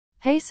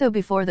Hey, so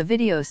before the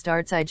video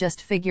starts I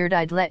just figured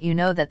I'd let you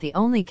know that the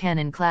only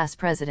canon class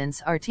presidents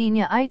are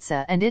Bnha,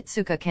 Itza and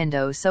Itsuka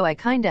Kendo, so I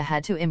kinda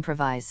had to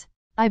improvise.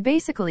 I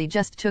basically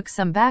just took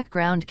some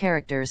background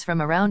characters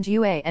from around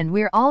UA and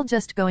we're all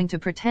just going to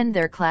pretend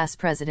they're class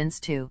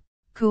presidents too.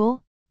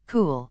 Cool?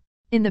 Cool.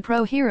 In the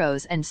Pro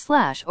Heroes and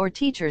 / or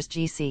Teachers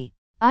GC.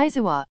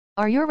 Aizawa,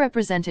 are your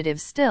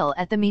representatives still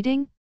at the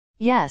meeting?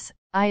 Yes,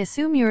 I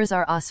assume yours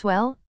are as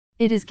well?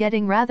 It is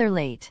getting rather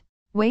late.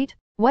 Wait,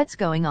 what's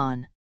going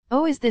on?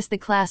 Oh, is this the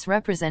class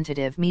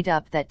representative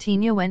meetup that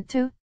Bnha went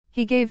to?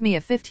 He gave me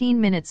a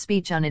 15-minute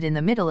speech on it in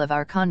the middle of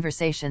our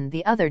conversation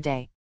the other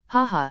day.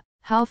 Haha,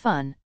 how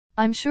fun.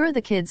 I'm sure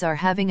the kids are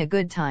having a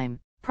good time,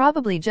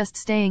 probably just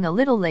staying a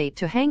little late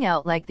to hang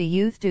out like the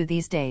youth do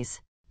these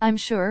days. I'm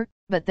sure,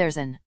 but there's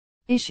an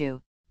issue.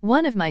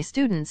 One of my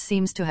students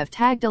seems to have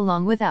tagged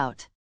along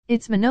without.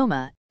 It's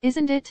Monoma,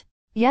 isn't it?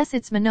 Yes,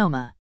 it's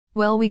Monoma.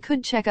 Well, we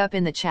could check up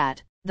in the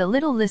chat. The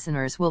little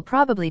listeners will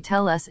probably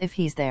tell us if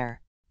he's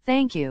there.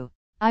 Thank you.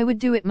 I would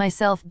do it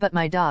myself, but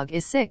my dog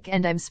is sick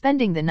and I'm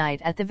spending the night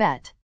at the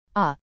vet.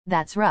 Ah,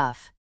 that's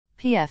rough.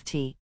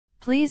 PFT.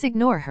 Please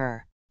ignore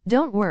her.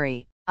 Don't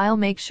worry, I'll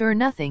make sure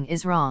nothing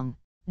is wrong.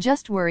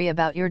 Just worry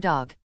about your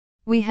dog.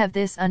 We have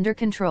this under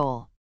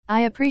control.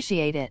 I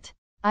appreciate it.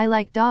 I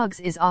like dogs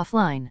is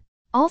offline.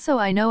 Also,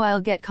 I know I'll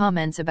get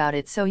comments about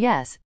it, so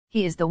yes,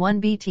 he is the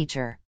 1B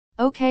teacher.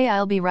 Okay,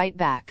 I'll be right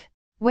back.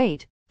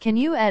 Wait, can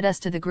you add us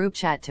to the group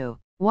chat too?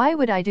 Why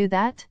would I do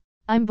that?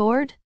 I'm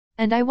bored,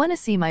 and I wanna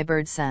see my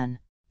bird son.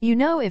 You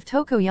know, if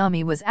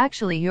Tokoyami was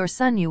actually your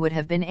son you would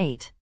have been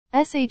 8.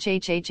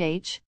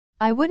 SHHHH.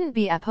 I wouldn't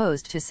be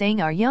opposed to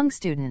saying our young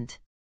student.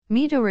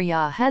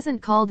 Midoriya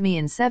hasn't called me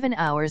in 7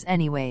 hours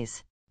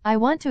anyways. I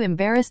want to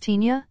embarrass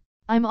Bnha?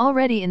 I'm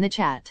already in the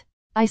chat.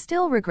 I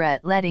still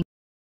regret letting.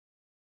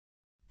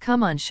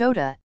 Come on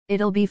Shota,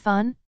 it'll be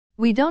fun.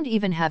 We don't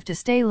even have to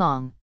stay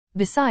long.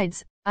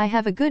 Besides, I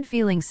have a good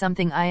feeling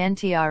something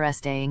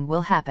interesting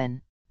will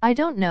happen. I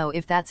don't know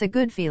if that's a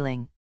good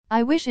feeling.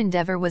 I wish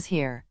Endeavor was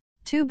here.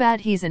 Too bad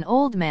he's an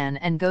old man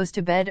and goes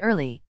to bed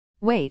early.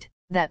 Wait,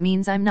 that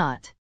means I'm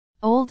not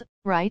old,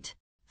 right?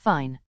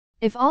 Fine.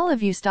 If all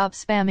of you stop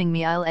spamming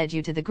me, I'll add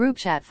you to the group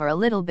chat for a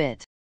little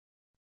bit.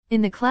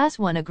 In the class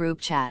 1 group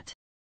chat.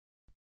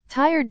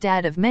 Tired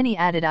dad of many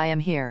added I am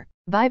here,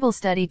 Bible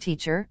study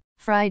teacher,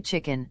 fried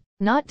chicken,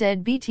 not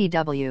dead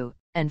BTW,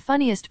 and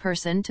funniest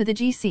person to the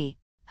GC.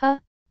 Huh,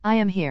 I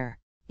am here.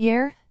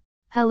 Yeah?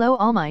 Hello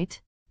All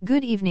Might.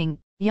 Good evening,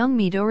 young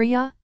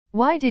Midoriya.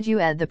 Why did you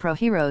add the pro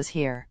heroes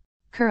here?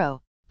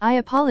 Kuro, I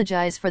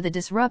apologize for the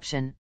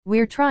disruption.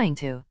 We're trying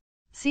to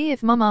see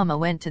if Monoma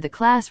went to the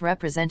class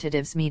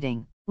representatives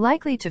meeting,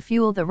 likely to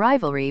fuel the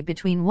rivalry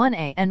between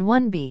 1A and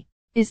 1B.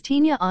 Is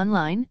Bnha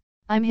online?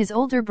 I'm his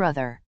older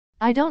brother.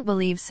 I don't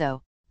believe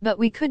so, but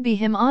we could be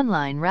him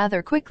online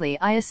rather quickly,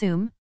 I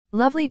assume.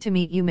 Lovely to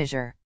meet you,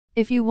 Measure.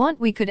 If you want,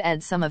 we could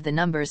add some of the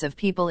numbers of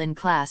people in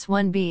class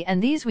 1B,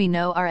 and these we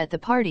know are at the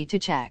party to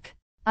check.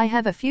 I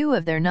have a few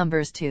of their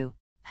numbers too.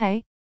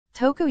 Hey,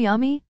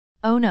 Tokoyami?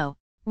 Oh no,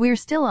 we're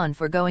still on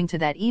for going to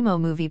that emo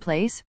movie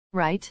place,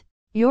 right?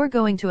 You're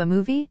going to a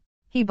movie?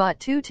 He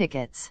bought 2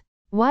 tickets.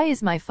 Why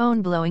is my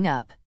phone blowing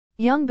up?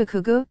 Young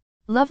Bakugo,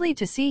 lovely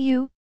to see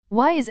you.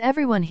 Why is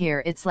everyone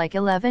here? It's like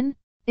 11?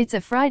 It's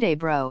a Friday,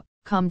 bro,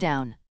 calm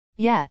down.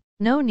 Yeah,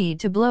 no need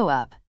to blow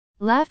up.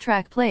 Laugh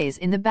track plays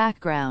in the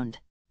background.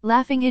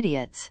 Laughing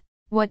idiots.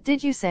 What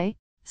did you say?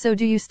 So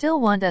do you still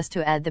want us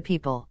to add the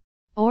people?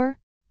 Or?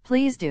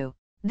 Please do.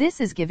 This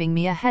is giving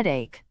me a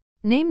headache.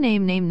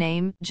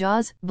 Name,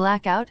 Jaws,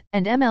 Blackout,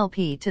 and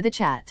MLP to the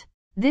chat.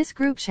 This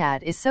group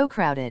chat is so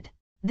crowded.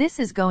 This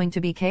is going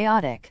to be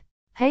chaotic.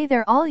 Hey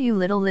there all you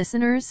little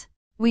listeners.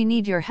 We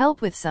need your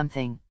help with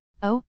something.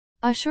 Oh,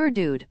 sure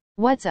dude,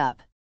 what's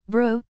up?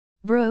 Bro,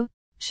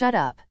 shut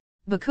up.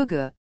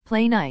 Bakugo,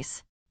 play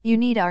nice. You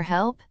need our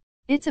help?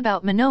 It's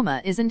about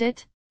Monoma, isn't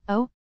it?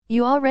 Oh,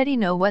 you already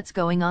know what's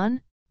going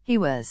on? He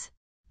was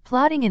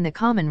plotting in the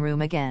common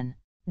room again.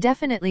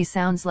 Definitely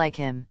sounds like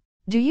him.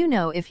 Do you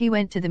know if he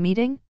went to the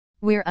meeting?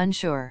 We're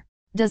unsure.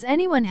 Does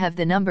anyone have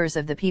the numbers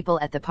of the people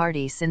at the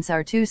party, since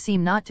our 2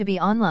 seem not to be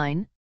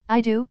online?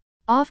 I do.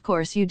 Of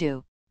course you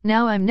do.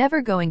 Now I'm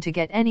never going to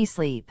get any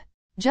sleep.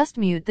 Just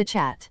mute the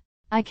chat.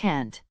 I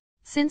can't.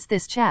 Since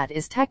this chat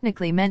is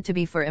technically meant to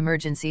be for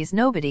emergencies,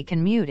 nobody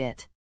can mute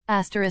it.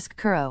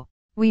 Kuro.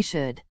 We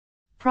should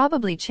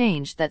probably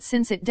change that,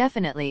 since it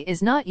definitely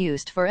is not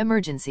used for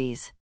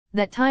emergencies.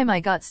 That time I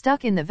got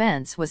stuck in the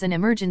vents was an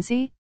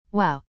emergency?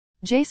 Wow.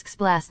 Jasks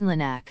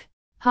Blastlanak.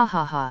 Ha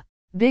ha ha.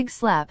 Big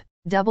slap,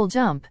 double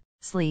jump,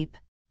 sleep.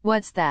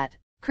 What's that?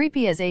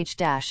 Creepy as H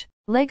dash.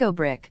 Lego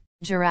brick,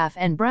 giraffe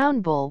and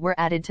brown bull were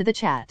added to the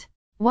chat.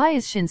 Why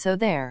is Shinso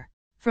there?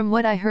 From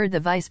what I heard,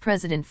 the vice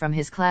president from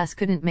his class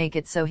couldn't make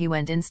it, so he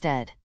went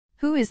instead.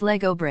 Who is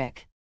Lego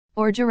brick?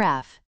 Or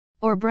giraffe?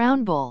 Or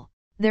brown bull?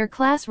 They're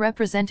class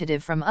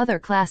representative from other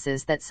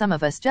classes that some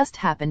of us just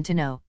happen to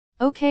know.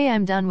 Okay,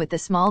 I'm done with the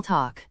small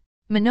talk.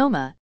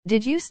 Monoma,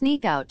 did you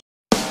sneak out?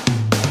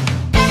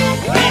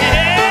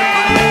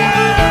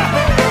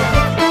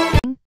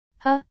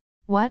 Huh?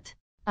 What?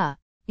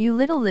 You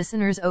little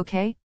listeners,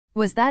 okay?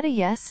 Was that a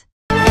yes?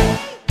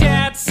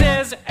 Dad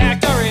says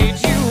act our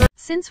age, you heard.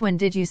 Since when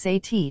did you say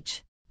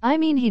teach? I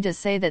mean, he does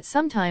say that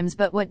sometimes,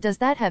 but what does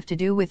that have to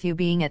do with you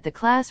being at the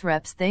class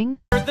reps thing?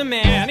 The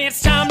man,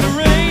 it's time to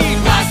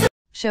raid.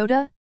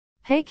 Shoda?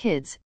 Hey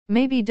kids,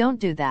 maybe don't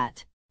do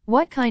that.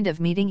 What kind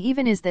of meeting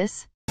even is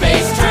this?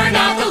 Space, turn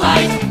out the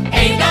light.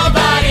 Ain't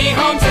nobody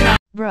home tonight.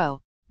 Bro,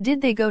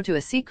 did they go to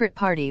a secret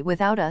party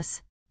without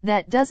us?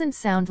 That doesn't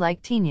sound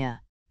like Bnha.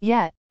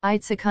 Yeah,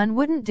 Itsukan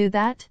wouldn't do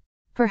that.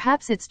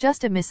 Perhaps it's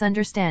just a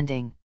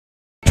misunderstanding.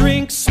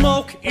 Drink,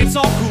 smoke, it's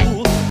all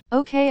cool.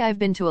 Okay, I've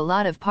been to a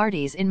lot of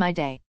parties in my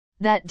day.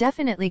 That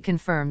definitely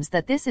confirms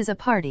that this is a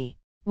party.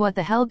 What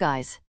the hell,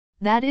 guys?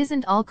 That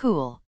isn't all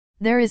cool.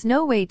 There is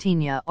no way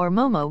Bnha or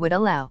Momo would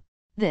allow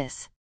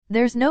this.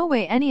 There's no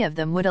way any of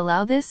them would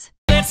allow this.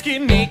 Let's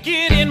get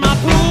naked in my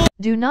pool.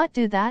 Do not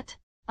do that.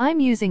 I'm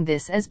using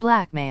this as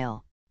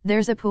blackmail.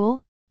 There's a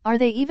pool? Are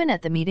they even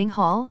at the meeting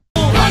hall?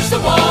 Punch the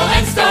wall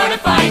and start a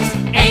fight.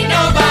 Ain't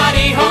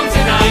nobody home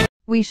tonight.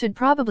 We should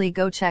probably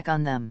go check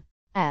on them.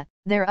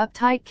 They're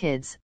uptight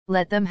kids.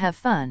 Let them have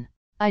fun.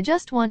 I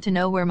just want to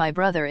know where my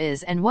brother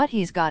is and what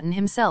he's gotten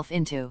himself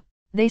into.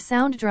 They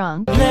sound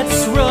drunk.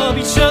 Let's rub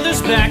each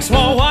other's backs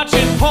while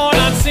watching porn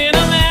on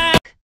Cinemax.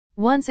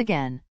 Once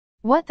again.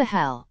 What the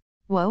hell?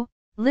 Whoa,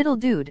 little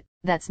dude,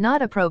 that's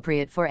not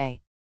appropriate for a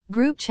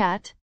group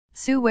chat.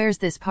 Sue, where's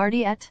this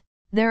party at?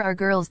 There are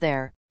girls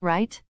there,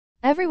 right?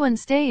 Everyone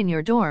stay in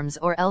your dorms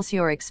or else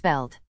you're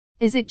expelled.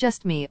 Is it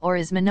just me or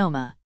is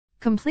Monoma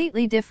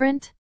completely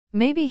different?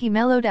 Maybe he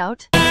mellowed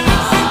out?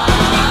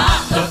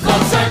 The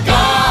folks are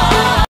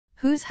gone.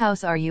 Whose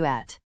house are you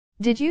at?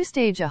 Did you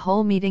stage a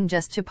whole meeting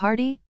just to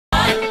party?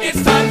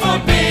 It's time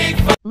for big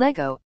fun.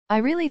 Lego, I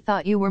really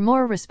thought you were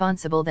more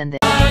responsible than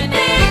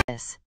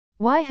this.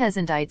 Why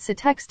hasn't Itza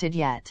texted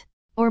yet?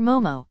 Or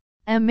Momo?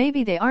 And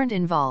maybe they aren't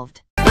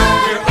involved.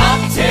 We're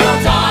up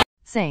till dawn.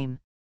 Same.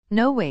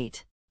 No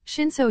wait.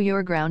 Shinso,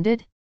 you're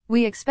grounded?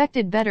 We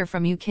expected better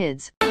from you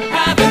kids.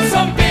 Having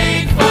some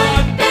big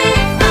fun.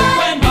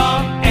 When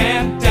mom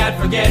and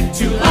dad forget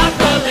to lock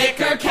the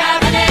liquor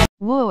cabinet.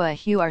 Whoa,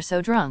 you are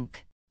so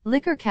drunk.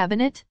 Liquor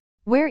cabinet?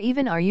 Where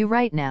even are you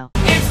right now?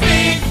 It's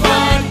big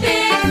fun,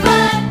 big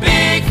fun,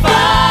 big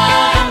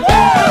fun.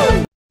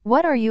 Woo!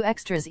 What are you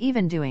extras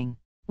even doing?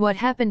 What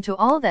happened to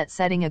all that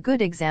setting a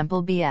good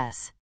example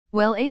BS?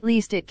 Well, at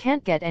least it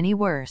can't get any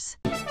worse.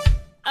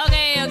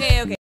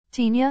 Okay.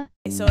 Bnha?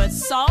 So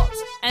it's salt,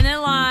 and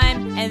then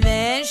lime, and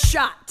then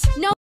shot.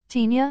 No,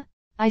 Bnha?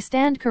 I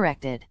stand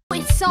corrected.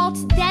 It's salt,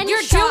 then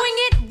you're shot. doing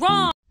it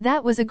wrong.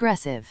 That was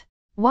aggressive.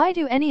 Why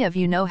do any of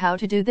you know how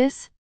to do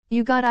this?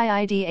 You got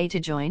IIDA to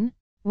join?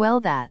 Well,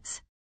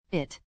 that's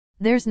it.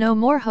 There's no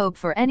more hope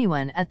for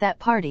anyone at that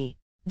party.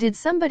 Did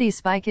somebody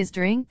spike his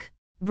drink?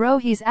 Bro,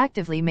 he's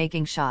actively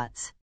making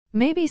shots.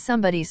 Maybe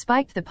somebody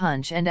spiked the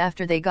punch and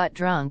after they got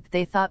drunk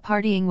they thought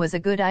partying was a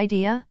good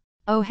idea?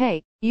 Oh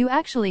hey, you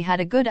actually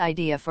had a good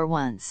idea for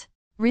once.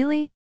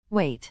 Really?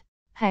 Wait.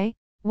 Hey,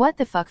 what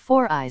the fuck,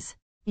 Four Eyes?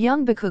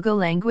 Young Bakugo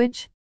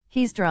language?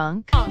 He's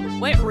drunk?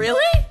 Wait,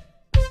 really?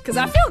 Cause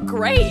I feel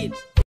great.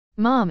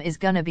 Mom is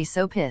gonna be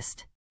so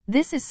pissed.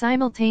 This is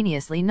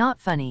simultaneously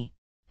not funny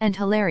and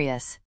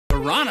hilarious.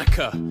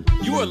 Veronica,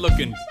 you are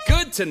looking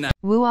good tonight.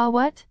 Woo-ah,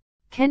 what?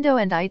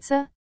 Kendo and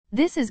Itza?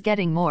 This is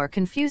getting more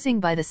confusing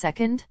by the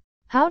second.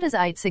 How does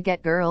Itza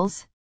get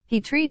girls?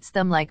 He treats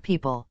them like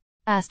people.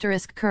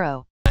 Asterisk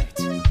Kuro.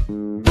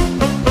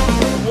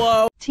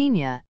 Whoa.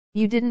 Bnha,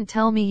 you didn't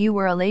tell me you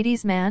were a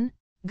ladies' man?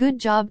 Good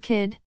job,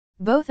 kid.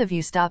 Both of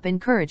you stop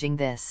encouraging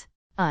this.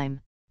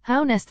 I'm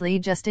honestly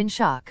just in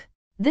shock.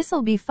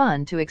 This'll be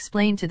fun to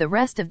explain to the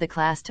rest of the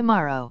class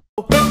tomorrow.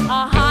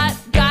 A hot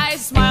guy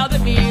smiled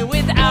at me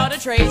without a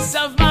trace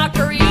of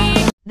mockery.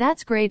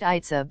 That's great,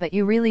 Itza, but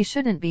you really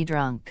shouldn't be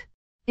drunk.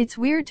 It's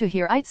weird to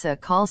hear Itza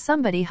call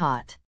somebody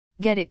hot.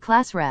 Get it,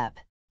 class rep?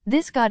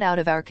 This got out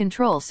of our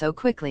control so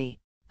quickly.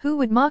 Who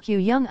would mock you,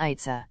 young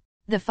Itza?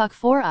 The fuck,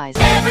 Four Eyes?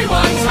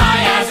 Everyone's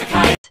high as a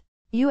kite.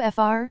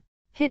 UFR?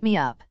 Hit me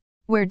up.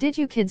 Where did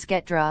you kids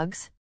get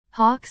drugs?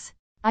 Hawks?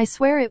 I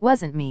swear it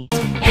wasn't me.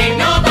 Ain't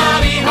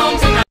nobody home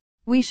tonight.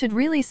 We should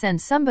really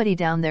send somebody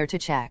down there to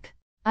check.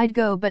 I'd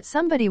go, but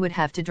somebody would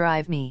have to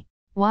drive me.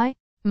 Why?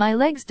 My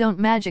legs don't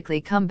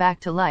magically come back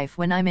to life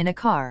when I'm in a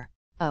car.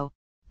 Oh,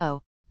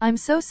 I'm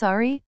so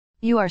sorry.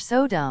 You are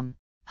so dumb.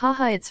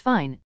 Haha, it's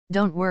fine.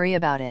 Don't worry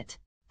about it.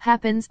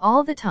 Happens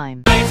all the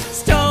time.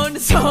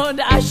 Stoned,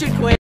 I should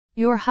quit.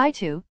 You're high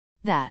too?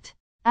 That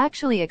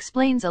actually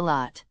explains a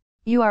lot.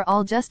 You are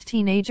all just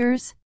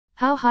teenagers?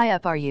 How high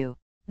up are you?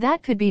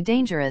 That could be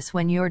dangerous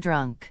when you're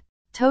drunk.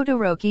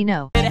 Todoroki,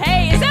 no.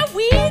 Hey, is that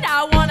weed?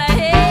 I wanna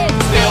hit.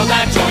 Still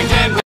that joint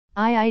and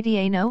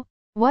IIDA, no?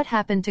 What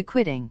happened to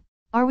quitting?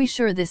 Are we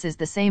sure this is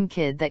the same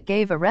kid that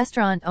gave a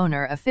restaurant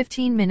owner a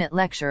 15-minute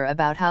lecture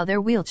about how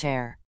their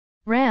wheelchair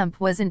ramp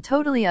wasn't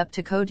totally up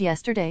to code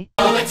yesterday?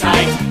 hold it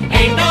tight.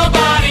 Ain't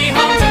nobody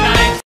home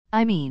tonight.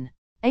 I mean,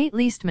 at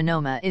least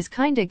Monoma is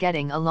kinda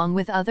getting along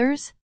with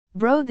others?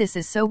 Bro, this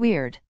is so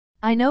weird.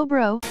 I know,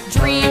 bro.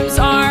 Dreams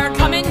are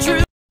coming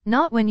true.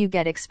 Not when you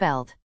get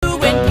expelled.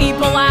 When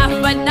people laugh,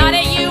 but not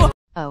at you.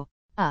 Oh,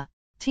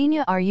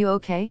 Tina, are you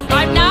okay?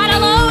 I'm not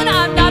alone,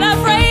 I'm not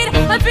afraid.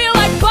 I feel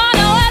like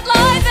Bono at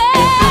Live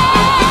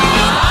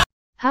Aid.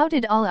 How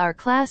did all our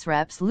class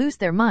reps lose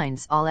their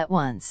minds all at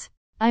once?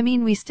 I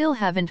mean, we still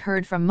haven't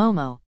heard from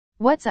Momo.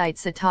 What's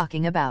Itza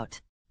talking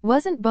about?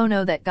 Wasn't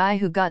Bono that guy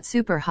who got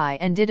super high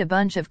and did a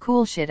bunch of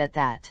cool shit at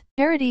that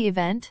charity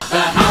event?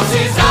 The house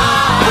is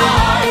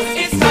ours.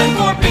 It's time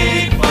for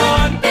big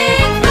fun. Big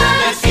fun.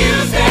 Let's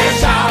use their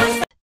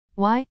showers.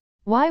 Why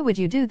would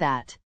you do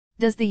that?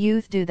 Does the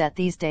youth do that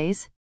these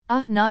days?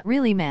 Not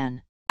really,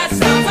 man. That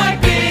sounds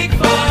like big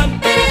fun.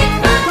 Big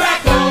fun.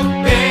 Crack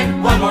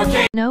open one more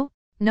case. No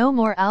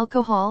more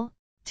alcohol.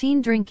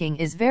 Teen drinking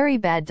is very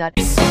bad. I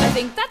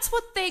think that's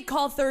what they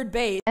call third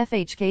base.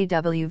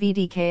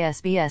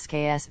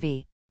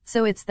 FHKWVDKSBSKSV.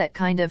 So it's that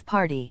kind of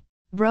party.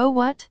 Bro,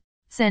 what?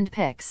 Send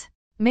pics.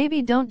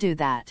 Maybe don't do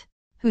that.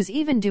 Who's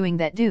even doing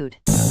that, dude?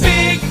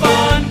 Big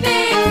fun.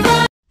 Big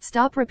fun.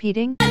 Stop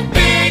repeating.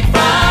 Big fun.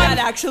 That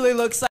actually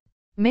looks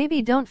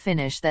Maybe don't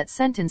finish that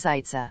sentence,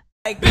 Itza.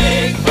 like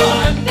big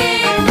fun.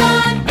 Big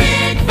fun.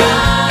 Big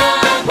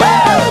fun. Woo!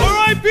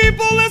 All right,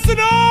 people, listen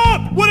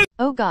up. What is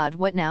Oh God,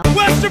 what now?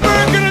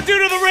 Westerberg gonna do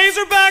to the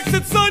Razorbacks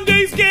at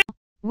Sunday's game?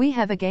 We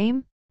have a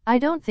game? I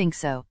don't think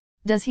so.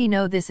 Does he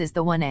know this is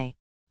the 1A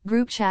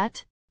group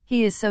chat?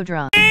 He is so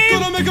drunk.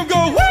 Gonna make him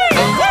go wait.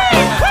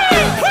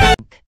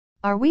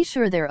 Are we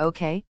sure they're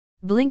okay?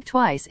 Blink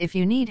twice if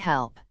you need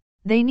help.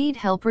 They need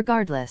help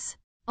regardless.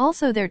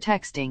 Also, they're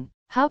texting.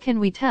 How can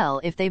we tell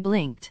if they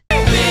blinked?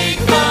 Big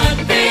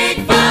fun.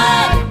 Big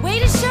fun. way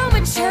to show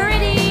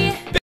maturity.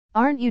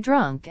 Aren't you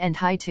drunk and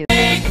high too?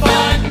 Big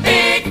fun.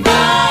 Big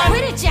fun.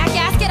 Way to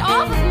jackass, get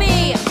off of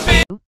me.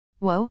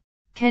 Whoa,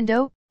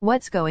 Kendo,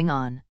 what's going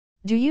on?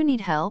 Do you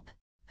need help?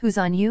 Who's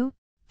on you?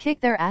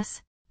 Kick their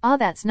ass? Ah,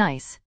 that's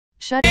nice.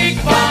 Shut Big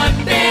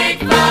fun. Big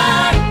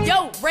fun.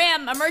 Yo,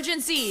 Ram,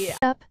 emergency.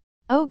 up.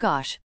 Oh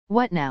gosh,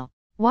 what now?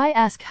 Why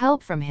ask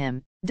help from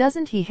him?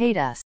 Doesn't he hate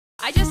us?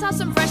 I just saw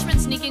some freshmen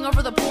sneaking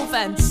over the pool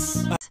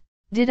fence.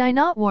 Did I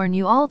not warn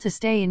you all to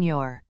stay in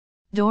your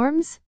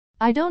dorms?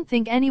 I don't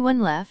think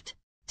anyone left.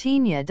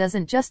 Tina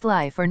doesn't just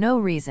lie for no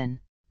reason.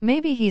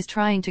 Maybe he's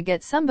trying to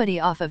get somebody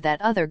off of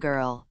that other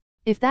girl.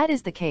 If that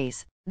is the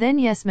case, then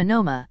yes,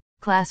 Monoma,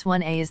 class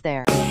 1A is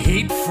there.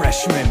 Hate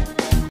freshmen.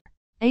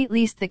 At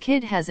least the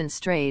kid hasn't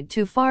strayed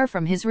too far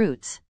from his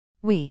roots.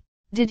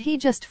 Did he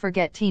just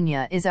forget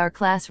Tina is our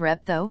class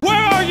rep though?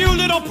 Where are you,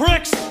 little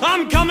pricks?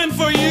 I'm coming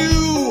for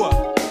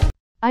you.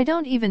 I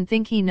don't even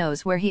think he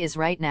knows where he is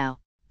right now.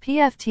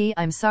 PFT,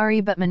 I'm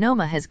sorry, but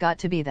Monoma has got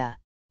to be the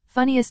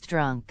funniest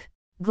drunk.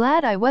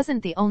 Glad I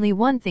wasn't the only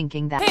one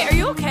thinking that. Hey, are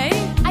you okay?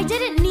 I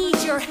didn't need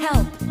your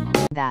help.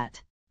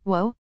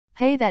 Whoa,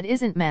 hey, that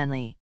isn't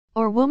manly.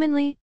 Or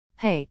womanly.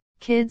 Hey,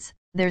 kids,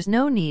 there's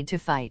no need to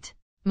fight.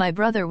 My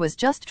brother was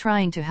just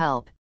trying to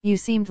help. You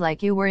seemed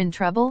like you were in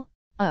trouble?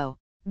 Oh,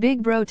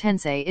 Big Bro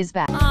Tensei is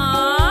back.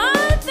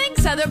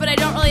 Thanks, Heather, but I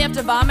don't really have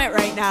to vomit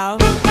right now.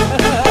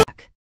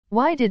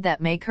 Why did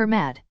that make her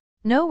mad?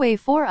 No way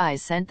 4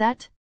 Eyes sent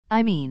that.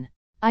 I mean,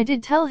 I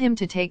did tell him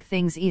to take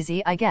things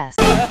easy, I guess.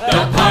 The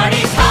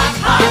party's hot,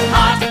 hot,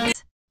 hot.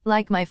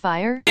 Like my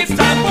fire? It's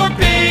time for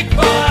big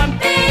fun.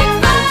 Big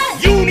fun.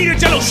 You need a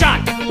Jello shot.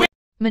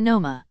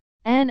 Monoma.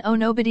 And oh,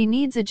 nobody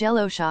needs a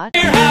Jello shot?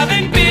 We're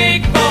having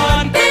big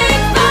fun. Big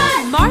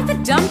fun. Martha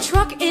Dump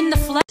Truck in the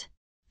flat.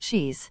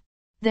 She's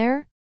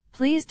there?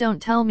 Please don't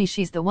tell me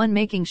she's the one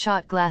making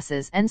shot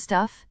glasses and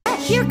stuff.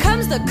 Here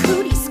comes the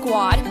cootie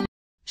squad.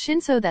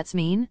 Shinso, that's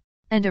mean.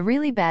 And a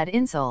really bad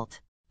insult.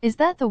 Is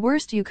that the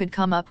worst you could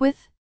come up with?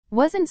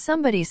 Wasn't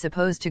somebody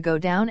supposed to go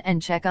down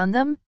and check on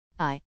them?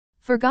 I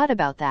forgot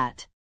about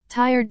that.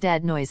 Tired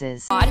dad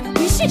noises.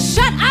 You should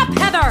shut up,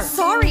 Heather.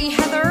 Sorry,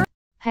 Heather.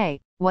 Hey,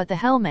 what the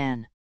hell,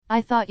 man?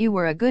 I thought you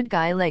were a good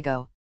guy,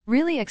 Lego.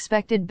 Really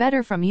expected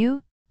better from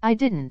you? I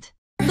didn't.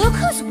 Look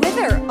who's with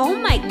her. Oh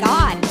my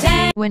god.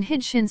 Dang. When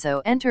did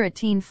Shinso enter a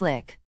teen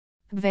flick?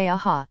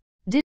 Bnha.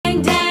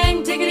 Dang,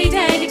 dang, diggity,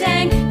 dang,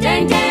 dang,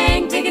 dang,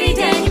 dang, diggity,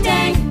 dang,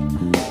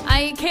 dang.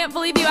 I can't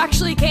believe you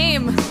actually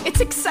came. It's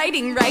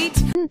exciting, right?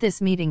 Didn't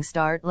this meeting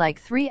start like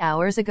 3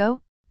 hours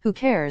ago? Who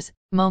cares?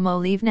 Momo,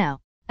 leave now.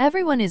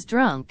 Everyone is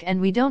drunk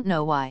and we don't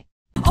know why.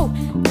 Oh,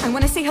 I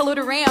want to say hello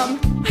to Ram.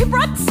 I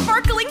brought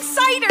sparkling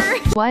cider.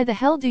 Why the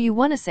hell do you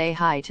want to say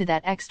hi to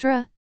that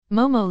extra?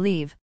 Momo,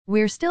 leave.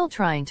 We're still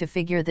trying to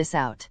figure this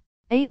out.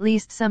 At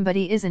least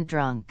somebody isn't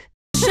drunk.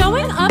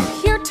 Showing up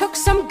here took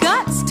some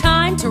guts.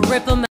 Time to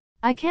rip them.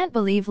 I can't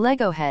believe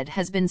Lego Head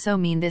has been so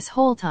mean this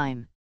whole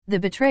time. The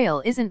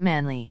betrayal isn't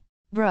manly.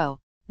 Bro,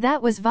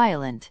 that was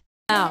violent.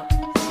 Out.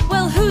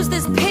 Well, who's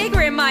this pig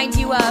remind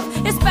you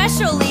of?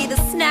 Especially the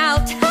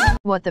snout.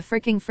 What the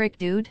fricking frick,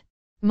 dude?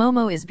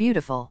 Momo is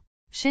beautiful.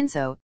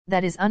 Shinso,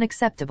 that is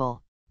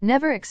unacceptable.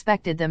 Never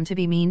expected them to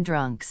be mean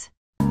drunks.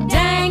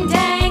 Dang,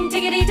 dang,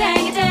 diggity,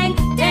 dang, dang,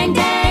 dang,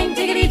 dang,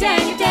 diggity,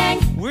 dang, dang.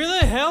 Where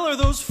the hell are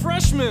those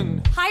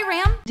freshmen? Hi,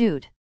 Ram.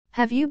 Dude,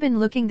 have you been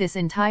looking this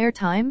entire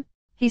time?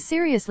 He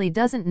seriously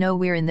doesn't know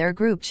we're in their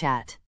group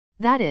chat.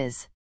 That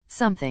is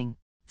something.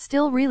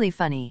 Still really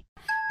funny.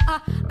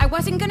 I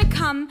wasn't gonna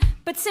come,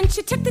 but since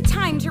you took the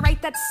time to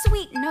write that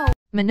sweet note.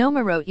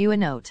 Monoma wrote you a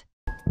note.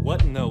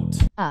 What note?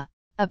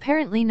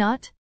 Apparently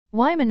not.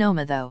 Why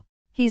Monoma though?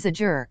 He's a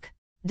jerk. ...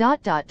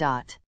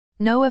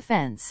 No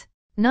offense.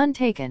 None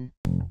taken.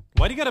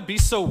 Why do you gotta be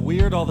so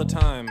weird all the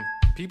time?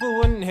 People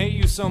wouldn't hate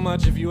you so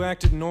much if you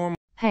acted normal.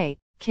 Hey,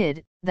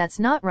 kid, that's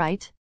not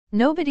right.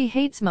 Nobody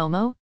hates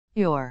Momo.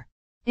 You're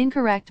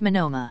incorrect,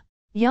 Monoma.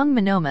 Young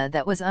Monoma,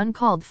 that was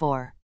uncalled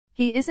for.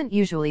 He isn't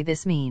usually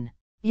this mean.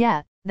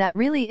 Yeah, that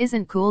really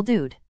isn't cool,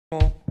 dude.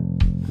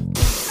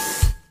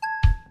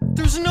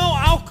 There's no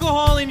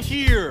alcohol in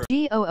here!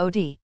 God,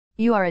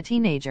 you are a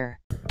teenager.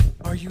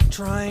 Are you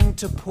trying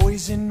to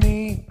poison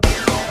me?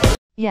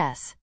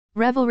 Yes.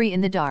 Revelry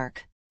in the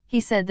dark.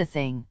 He said the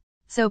thing.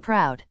 So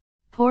proud.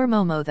 Poor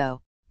Momo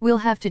though. We'll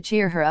have to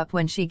cheer her up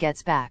when she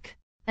gets back.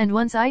 And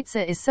once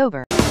Aitsa is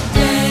sober.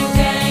 Dang,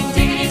 dang,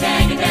 diggity,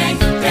 dang, dang,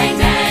 dang,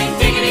 dang,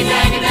 diggity,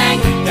 dang, dang,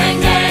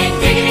 dang, dang,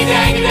 diggity,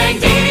 dang, dang,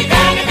 diggity,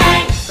 dang,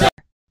 dang.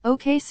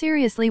 Okay,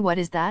 seriously, what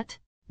is that?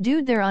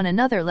 Dude, they're on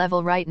another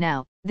level right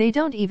now. They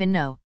don't even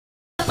know.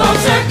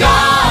 Folks are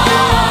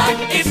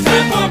gone. It's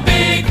time for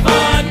big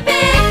fun.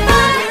 Big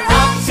fun. We're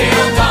up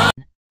till dawn.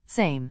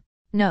 Same.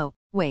 No,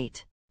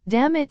 wait.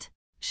 Damn it.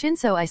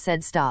 Shinso, I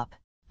said stop.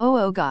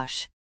 Oh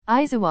gosh.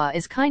 Aizawa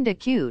is kinda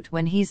cute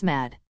when he's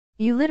mad.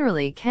 You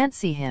literally can't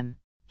see him.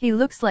 He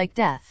looks like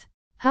death.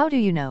 How do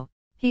you know?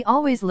 He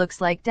always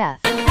looks like death.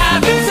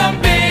 Having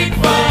some big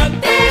fun.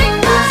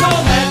 Big fun. So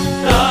let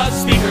the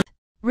speakers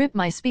Rip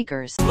my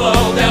speakers.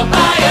 blow. They'll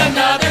buy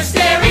another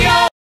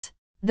stereo.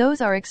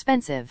 Those are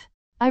expensive.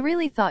 I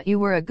really thought you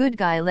were a good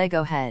guy,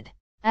 Lego head.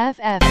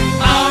 FF.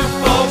 Our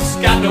folks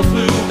got no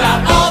clue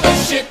about all the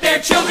shit their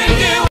children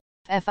do.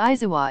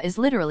 Aizawa is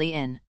literally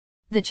in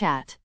the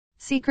chat.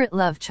 Secret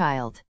love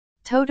child.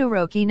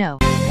 Todoroki, no.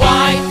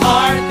 Why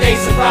aren't they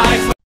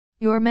surprised?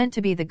 You're meant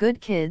to be the good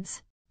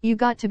kids. You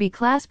got to be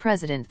class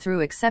president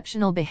through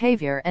exceptional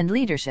behavior and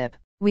leadership.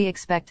 We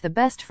expect the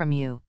best from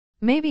you.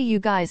 Maybe you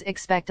guys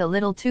expect a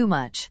little too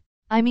much.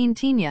 I mean,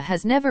 Tenya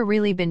has never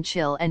really been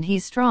chill and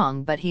he's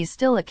strong, but he's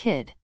still a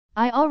kid.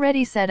 I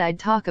already said I'd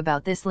talk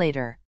about this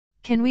later.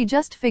 Can we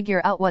just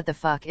figure out what the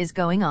fuck is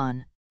going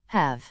on?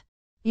 Have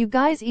you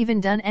guys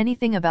even done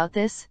anything about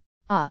this?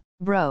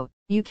 Bro,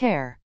 you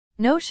care.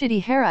 No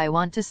shitty hair, I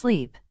want to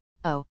sleep.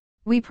 Oh,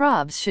 we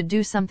probs should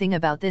do something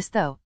about this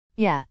though.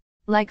 Yeah,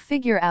 like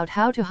figure out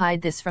how to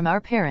hide this from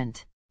our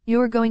parent.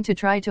 You're going to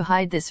try to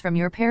hide this from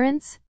your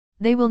parents?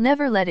 They will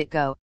never let it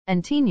go,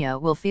 and Tenya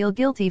will feel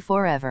guilty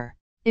forever.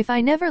 If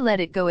I never let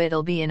it go,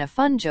 it'll be in a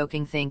fun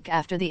joking think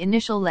after the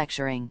initial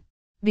lecturing.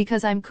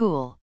 Because I'm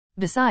cool.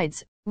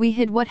 Besides, we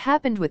hid what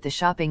happened with the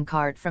shopping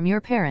cart from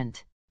your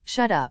parent.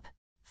 Shut up.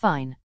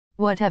 Fine.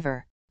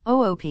 Whatever.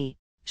 OOP.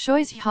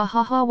 Shoys, ha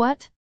ha ha,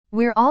 what?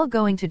 We're all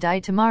going to die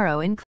tomorrow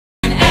in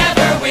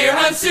Whenever we're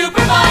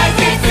unsupervised,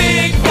 it's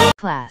big fun.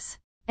 class.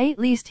 At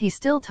least he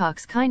still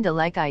talks kinda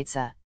like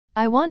Aitsa.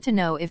 I want to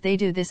know if they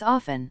do this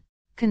often.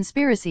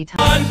 Conspiracy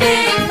time.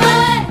 Big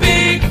fun,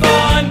 big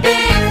fun,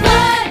 big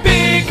fun,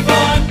 big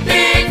fun,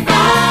 big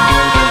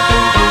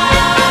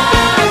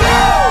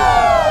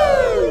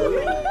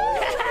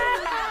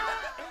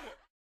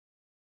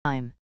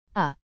time.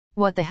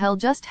 What the hell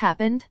just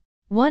happened?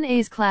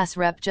 1A's class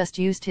rep just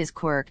used his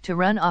quirk to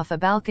run off a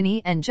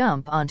balcony and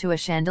jump onto a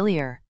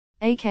chandelier.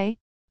 AK?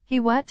 He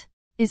what?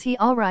 Is he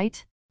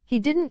alright? He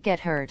didn't get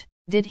hurt,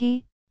 did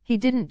he? He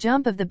didn't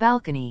jump off the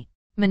balcony.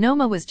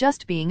 Monoma was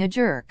just being a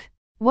jerk.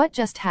 What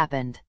just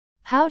happened?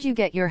 How'd you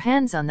get your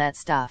hands on that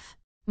stuff?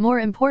 More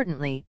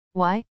importantly,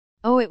 why?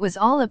 Oh, it was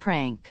all a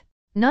prank.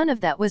 None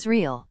of that was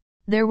real.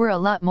 There were a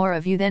lot more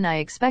of you than I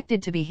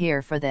expected to be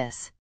here for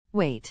this.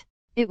 Wait.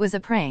 It was a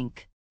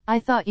prank. I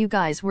thought you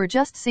guys were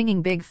just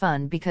singing big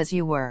fun because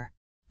you were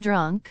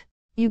drunk.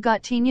 You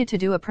got Tenya to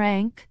do a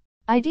prank?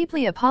 I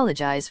deeply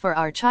apologize for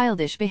our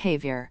childish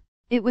behavior.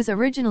 It was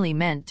originally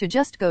meant to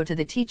just go to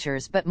the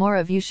teachers, but more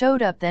of you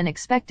showed up than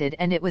expected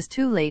and it was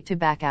too late to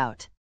back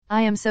out.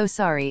 I am so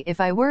sorry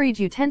if I worried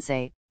you,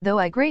 Tensei, though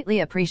I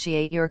greatly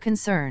appreciate your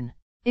concern.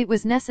 It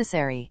was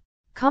necessary.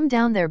 Calm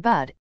down there,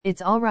 bud,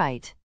 it's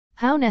alright.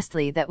 How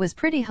Nestle, that was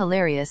pretty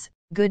hilarious,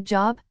 good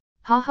job?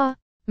 Haha,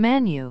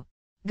 man, you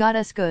got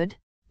us good.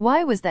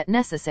 Why was that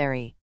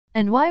necessary?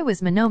 And why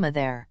was Monoma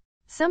there?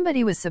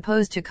 Somebody was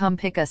supposed to come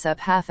pick us up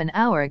half an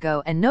hour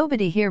ago and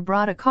nobody here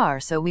brought a car,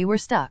 so we were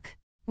stuck.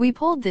 We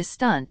pulled this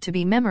stunt to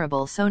be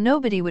memorable so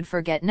nobody would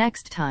forget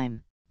next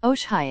time.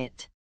 Osh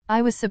Hyatt.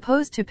 I was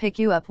supposed to pick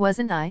you up,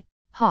 wasn't I?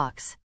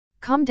 Hawks.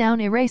 Calm down,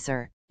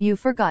 Eraser, you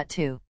forgot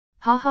to.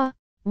 Haha,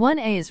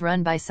 1A is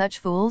run by such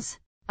fools?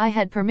 I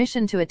had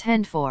permission to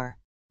attend for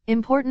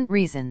important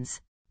reasons.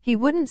 He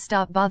wouldn't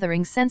stop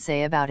bothering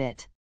Sensei about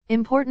it.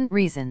 Important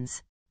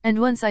reasons. And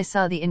once I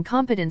saw the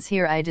incompetence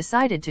here, I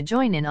decided to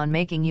join in on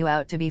making you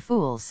out to be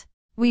fools.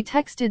 We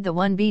texted the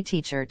 1B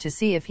teacher to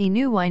see if he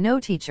knew why no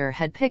teacher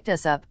had picked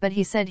us up, but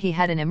he said he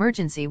had an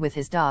emergency with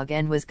his dog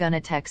and was gonna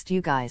text you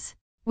guys.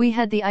 We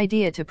had the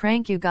idea to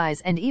prank you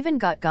guys and even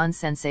got Gon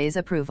Sensei's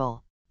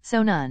approval.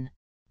 So none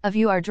of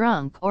you are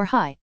drunk or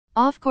high.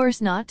 Of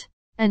course not.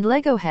 And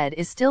Lego Head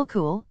is still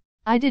cool.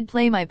 I did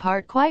play my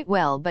part quite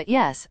well, but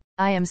yes,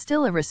 I am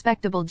still a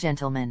respectable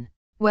gentleman.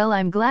 Well,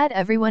 I'm glad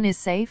everyone is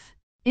safe.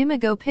 I'ma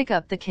go pick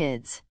up the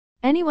kids.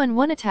 Anyone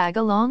wanna tag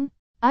along?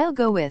 I'll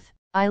go with.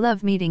 I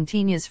love meeting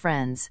Tinya's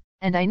friends,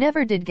 and I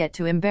never did get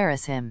to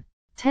embarrass him.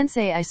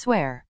 Tensei, I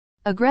swear.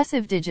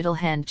 Aggressive digital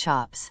hand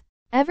chops.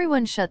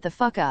 Everyone shut the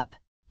fuck up.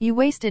 You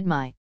wasted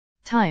my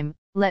time,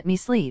 let me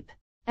sleep.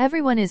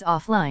 Everyone is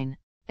offline.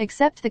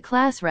 Except the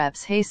class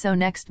reps. Hey, so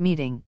next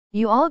meeting,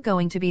 you all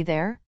going to be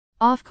there?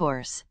 Of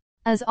course.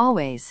 As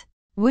always.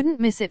 Wouldn't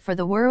miss it for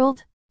the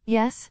world?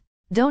 Yes?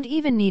 Don't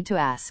even need to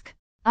ask.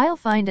 I'll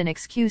find an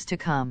excuse to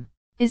come.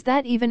 Is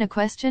that even a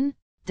question?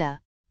 Duh.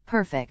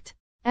 Perfect.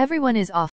 Everyone is off.